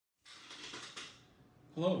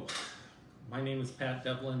Hello, my name is Pat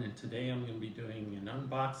Devlin, and today I'm going to be doing an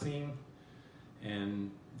unboxing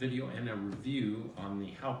and video and a review on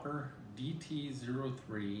the Huepar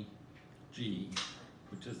DT03G,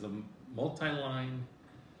 which is a multi-line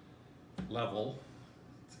level.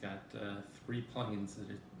 It's got 3 planes that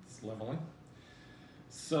it's leveling.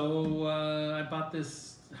 So I bought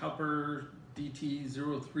this Huepar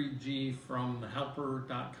DT03G from the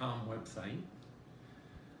Huepar.com website.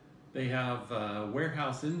 They have a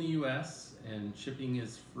warehouse in the US and shipping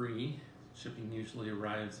is free. Shipping usually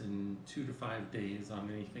arrives in 2 to 5 days on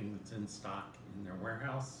anything that's in stock in their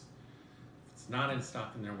warehouse. If it's not in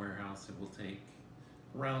stock in their warehouse, it will take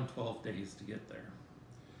around 12 days to get there.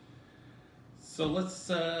 So let's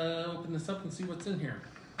open this up and see what's in here.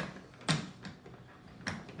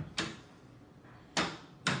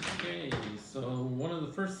 Okay, so one of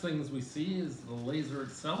the first things we see is the laser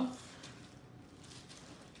itself.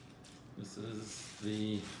 This is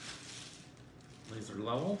the laser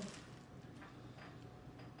level.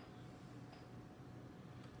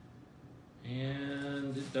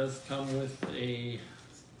 And it does come with a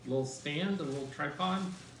little stand, a little tripod,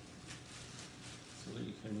 so that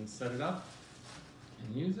you can set it up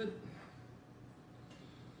and use it.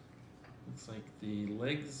 Looks like the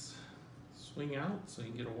legs swing out so you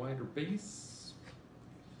can get a wider base.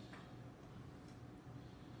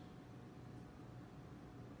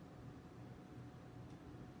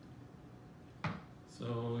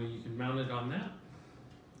 So you can mount it on that.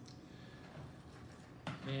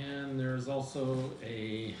 And there's also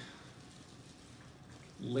a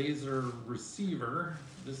laser receiver.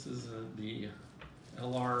 This is the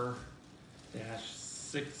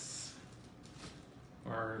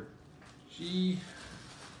LR-6RG.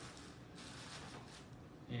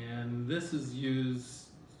 And this is used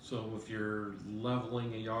so if you're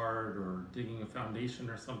leveling a yard or digging a foundation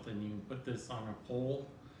or something, you can put this on a pole,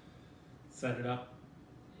 set it up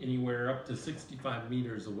anywhere up to 65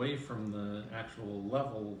 meters away from the actual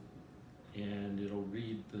level, and it'll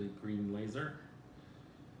read the green laser.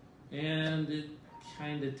 And it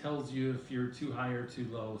kind of tells you if you're too high or too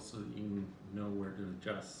low so that you can know where to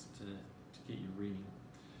adjust to get your reading.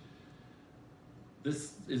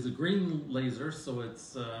 This is a green laser, so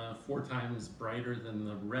it's 4 times brighter than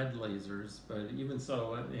the red lasers, but even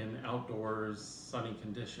so, in outdoors, sunny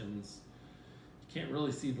conditions, can't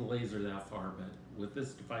really see the laser that far, but with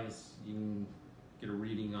this device you can get a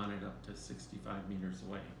reading on it up to 65 meters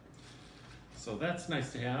away. So that's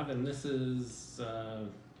nice to have, and this is the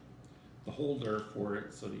holder for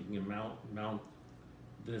it so that you can mount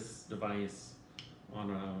this device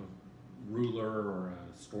on a ruler or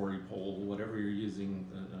a story pole, whatever you're using,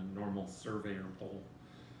 a normal surveyor pole,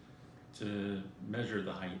 to measure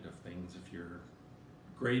the height of things if you're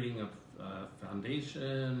grading a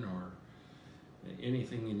foundation or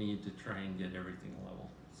anything you need to try and get everything level.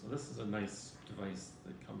 So this is a nice device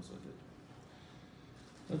that comes with it.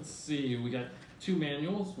 Let's see, we got 2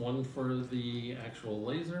 manuals, one for the actual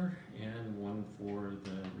laser and one for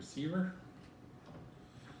the receiver.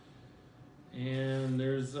 And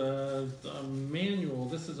there's a manual.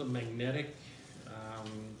 This is a magnetic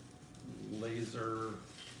laser,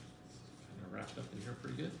 kind of wrapped up in here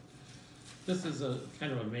pretty good. This is a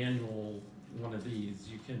kind of a manual one of these.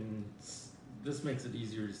 This makes it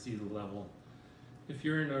easier to see the level. If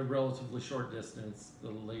you're in a relatively short distance,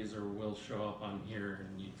 the laser will show up on here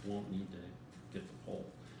and you won't need to get the pole.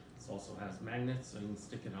 This also has magnets, so you can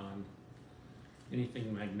stick it on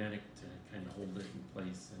anything magnetic to kind of hold it in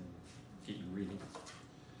place and get you reading.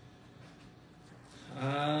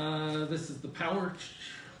 This is the power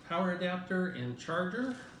adapter and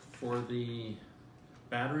charger for the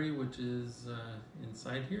battery, which is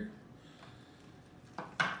inside here.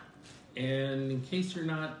 And in case you're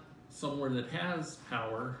not somewhere that has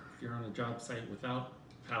power, if you're on a job site without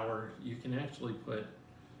power, you can actually put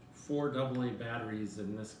 4 AA batteries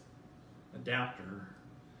in this adapter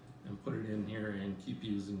and put it in here and keep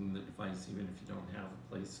using the device even if you don't have a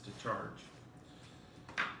place to charge.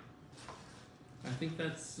 I think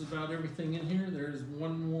that's about everything in here. There's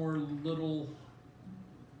one more little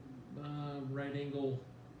right angle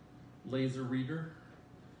laser reader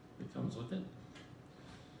that comes with it.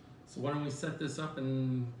 So why don't we set this up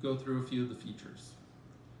and go through a few of the features.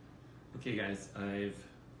 Okay guys, I've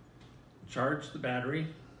charged the battery,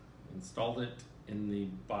 installed it in the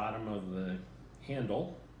bottom of the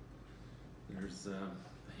handle. There's the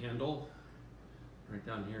handle. Right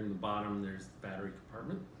down here in the bottom, there's the battery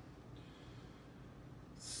compartment.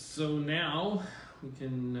 So now we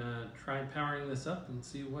can try powering this up and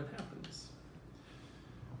see what happens.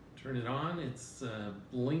 Turn it on, it's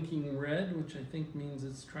blinking red, which I think means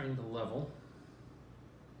it's trying to level.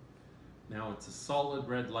 Now it's a solid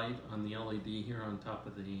red light on the LED here on top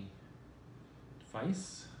of the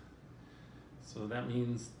device. So that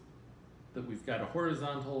means that we've got a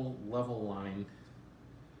horizontal level line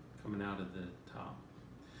coming out of the top.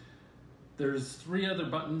 There's 3 other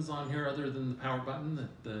buttons on here other than the power button.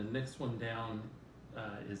 The next one down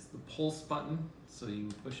is the pulse button. So you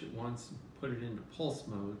can push it once and put it into pulse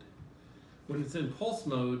mode. When it's in pulse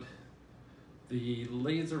mode, the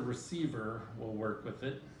laser receiver will work with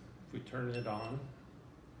it. If we turn it on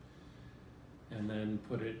and then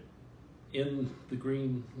put it in the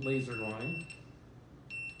green laser line,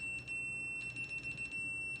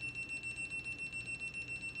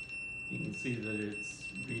 you can see that it's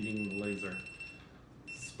reading the laser.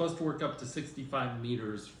 It's supposed to work up to 65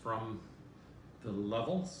 meters from the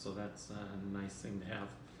level, so that's a nice thing to have.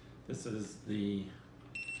 This is the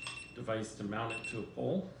device to mount it to a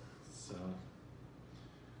pole, so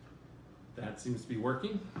that seems to be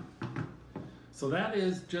working. So that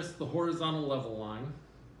is just the horizontal level line.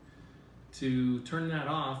 To turn that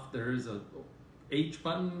off, there is a H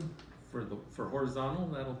button for horizontal.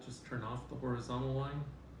 That'll just turn off the horizontal line.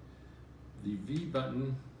 The V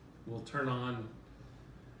button will turn on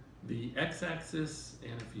the X-axis,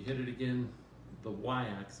 and if you hit it again, the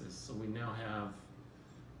Y-axis. So we now have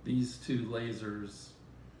these 2 lasers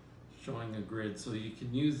showing a grid. So you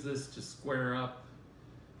can use this to square up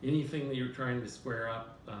anything that you're trying to square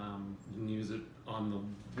up. You can use it on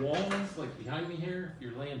the walls, like behind me here. If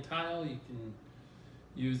you're laying tile, you can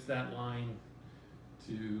use that line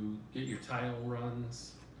to get your tile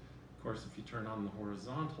runs. Of course, if you turn on the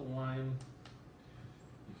horizontal line,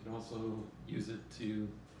 you can also use it to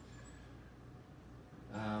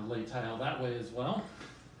lay tile that way as well.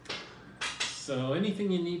 So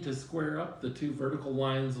anything you need to square up, the 2 vertical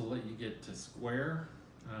lines will let you get to square.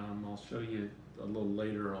 I'll show you a little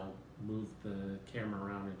later. I'll move the camera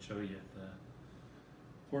around and show you the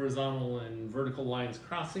horizontal and vertical lines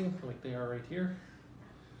crossing like they are right here.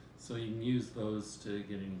 So you can use those to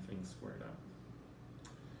get anything squared up.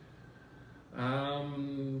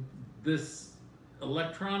 This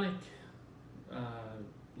electronic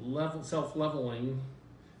self-leveling,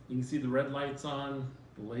 you can see the red light's on,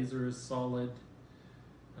 the laser is solid.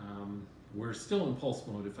 We're still in pulse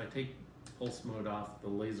mode. If I take pulse mode off, the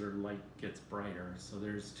laser light gets brighter. So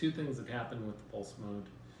there's 2 things that happen with the pulse mode.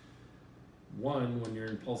 One, when you're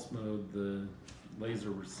in pulse mode, the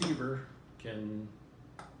laser receiver can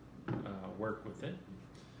work with it.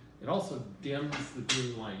 It also dims the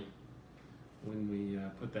green light when we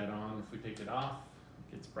put that on. If we take it off,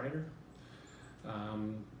 it gets brighter.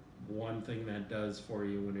 One thing that does for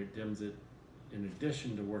you when it dims it, in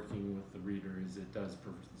addition to working with the reader, is it does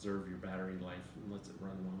preserve your battery life and lets it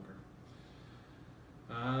run longer.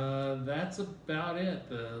 That's about it.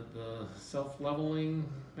 The self-leveling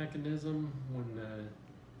mechanism, when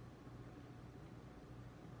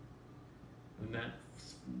that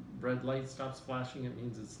red light stops flashing, it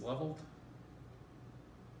means it's leveled.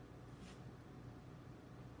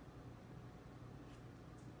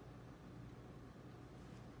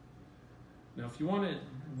 Now, if you want to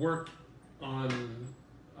work on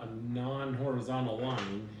a non-horizontal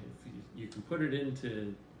line, you can put it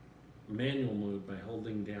into manual mode by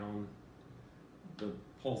holding down the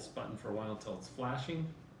pulse button for a while until it's flashing.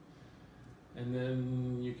 And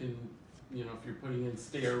then you can, if you're putting in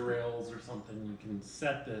stair rails or something, you can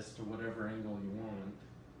set this to whatever angle you want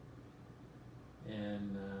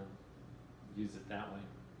and use it that way.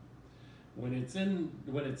 When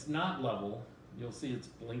it's not level, you'll see it's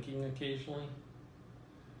blinking occasionally.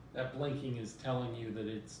 That blinking is telling you that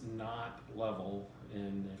it's not level,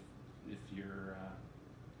 and if you're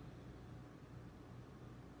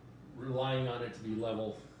relying on it to be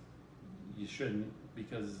level, you shouldn't,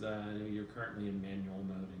 because you're currently in manual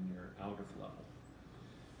mode and you're out of level.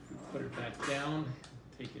 If we put it back down,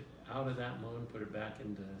 take it out of that mode, put it back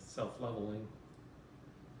into self-leveling.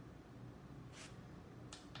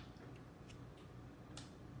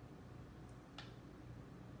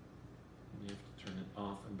 You have to turn it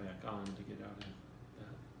off and back on to get out of that.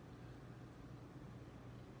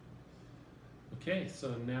 Okay,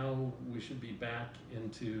 so now we should be back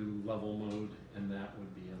into level mode, and that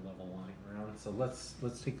would be a level line around. So let's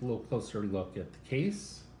take a little closer look at the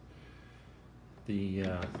case.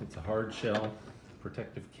 It's a hard shell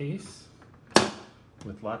protective case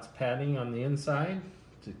with lots of padding on the inside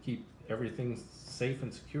to keep everything safe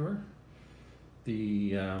and secure.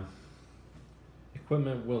 The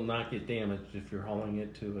equipment will not get damaged if you're hauling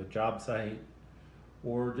it to a job site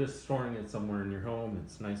or just storing it somewhere in your home.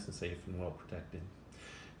 It's nice and safe and well protected.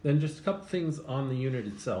 Then just a couple things on the unit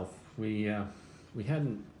itself. We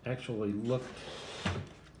hadn't actually looked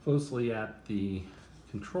closely at the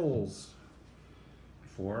controls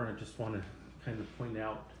before, I just want to kind of point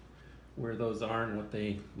out where those are and what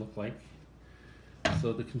they look like.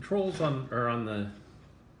 So the controls are on the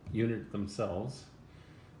unit themselves.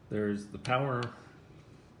 There's the power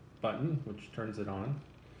button, which turns it on.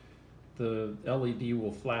 The LED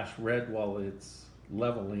will flash red while it's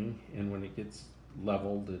leveling, and when it gets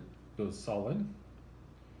leveled, it goes solid.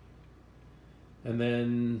 And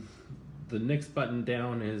then the next button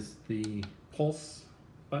down is the pulse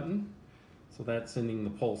button. So that's sending the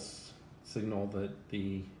pulse signal that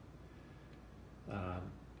the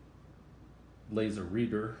laser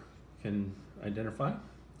reader can identify.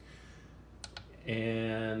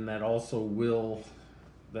 And that also will,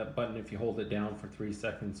 that button, if you hold it down for 3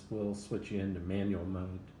 seconds, will switch you into manual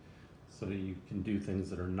mode. So you can do things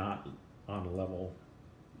that are not on a level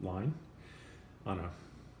line, on a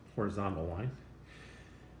horizontal line.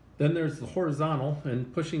 Then there's the horizontal,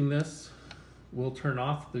 and pushing this will turn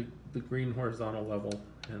off the green horizontal level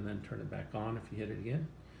and then turn it back on if you hit it again.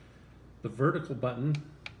 The vertical button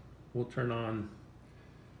will turn on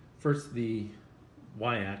first the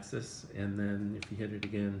y-axis, and then if you hit it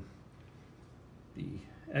again, the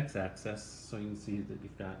x-axis, so you can see that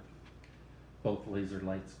you've got both laser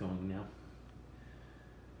lights going now.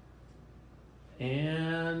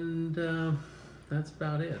 And that's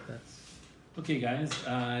about it. Okay guys,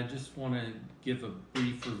 I just want to give a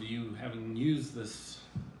brief review, having used this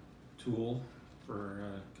tool for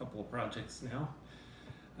a couple of projects now.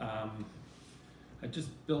 I just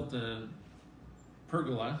built a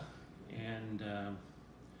pergola and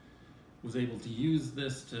was able to use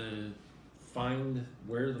this to find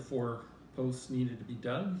where the 4 posts needed to be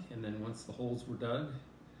dug, and then once the holes were dug,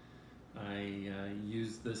 I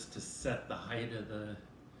used this to set the height of the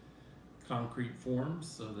concrete forms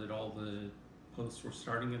so that all the posts were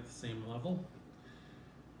starting at the same level.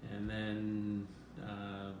 And then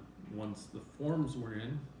once the forms were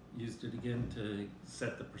in, used it again to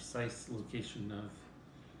set the precise location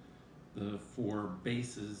of the 4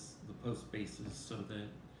 bases, the post bases, so that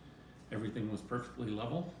everything was perfectly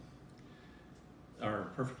level,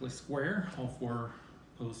 or perfectly square. All 4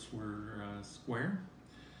 posts were square.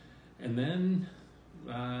 And then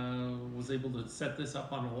was able to set this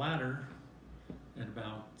up on a ladder at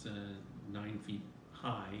about 9 feet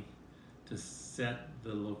high to set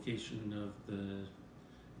the location of the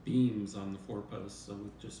beams on the 4 posts. So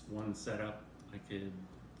with just one setup, I could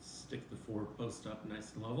stick the 4 posts up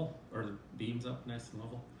nice and level, or the beams up nice and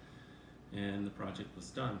level, and the project was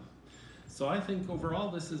done. So I think overall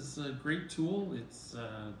this is a great tool. It's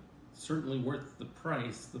certainly worth the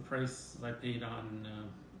price. The price I paid on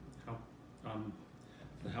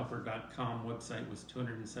the Huepar.com website was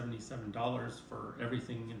 $277 for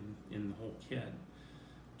everything in the whole kit,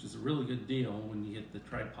 which is a really good deal when you get the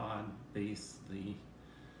tripod base, the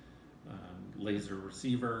laser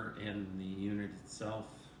receiver, and the unit itself,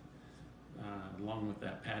 along with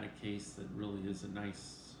that padded case that really is a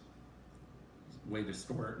nice way to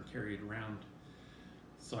store it and carry it around.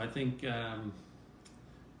 So I think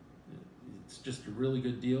it's just a really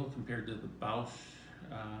good deal compared to the Bosch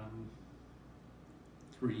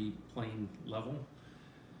 3 plane level.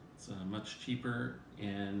 It's much cheaper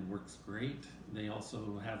and works great. They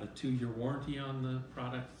also have a 2-year warranty on the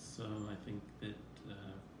product, so I think that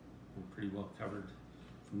we're pretty well covered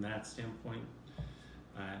from that standpoint.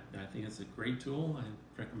 I think it's a great tool. I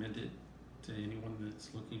recommend it to anyone that's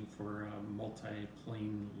looking for a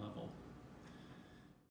multi-plane level.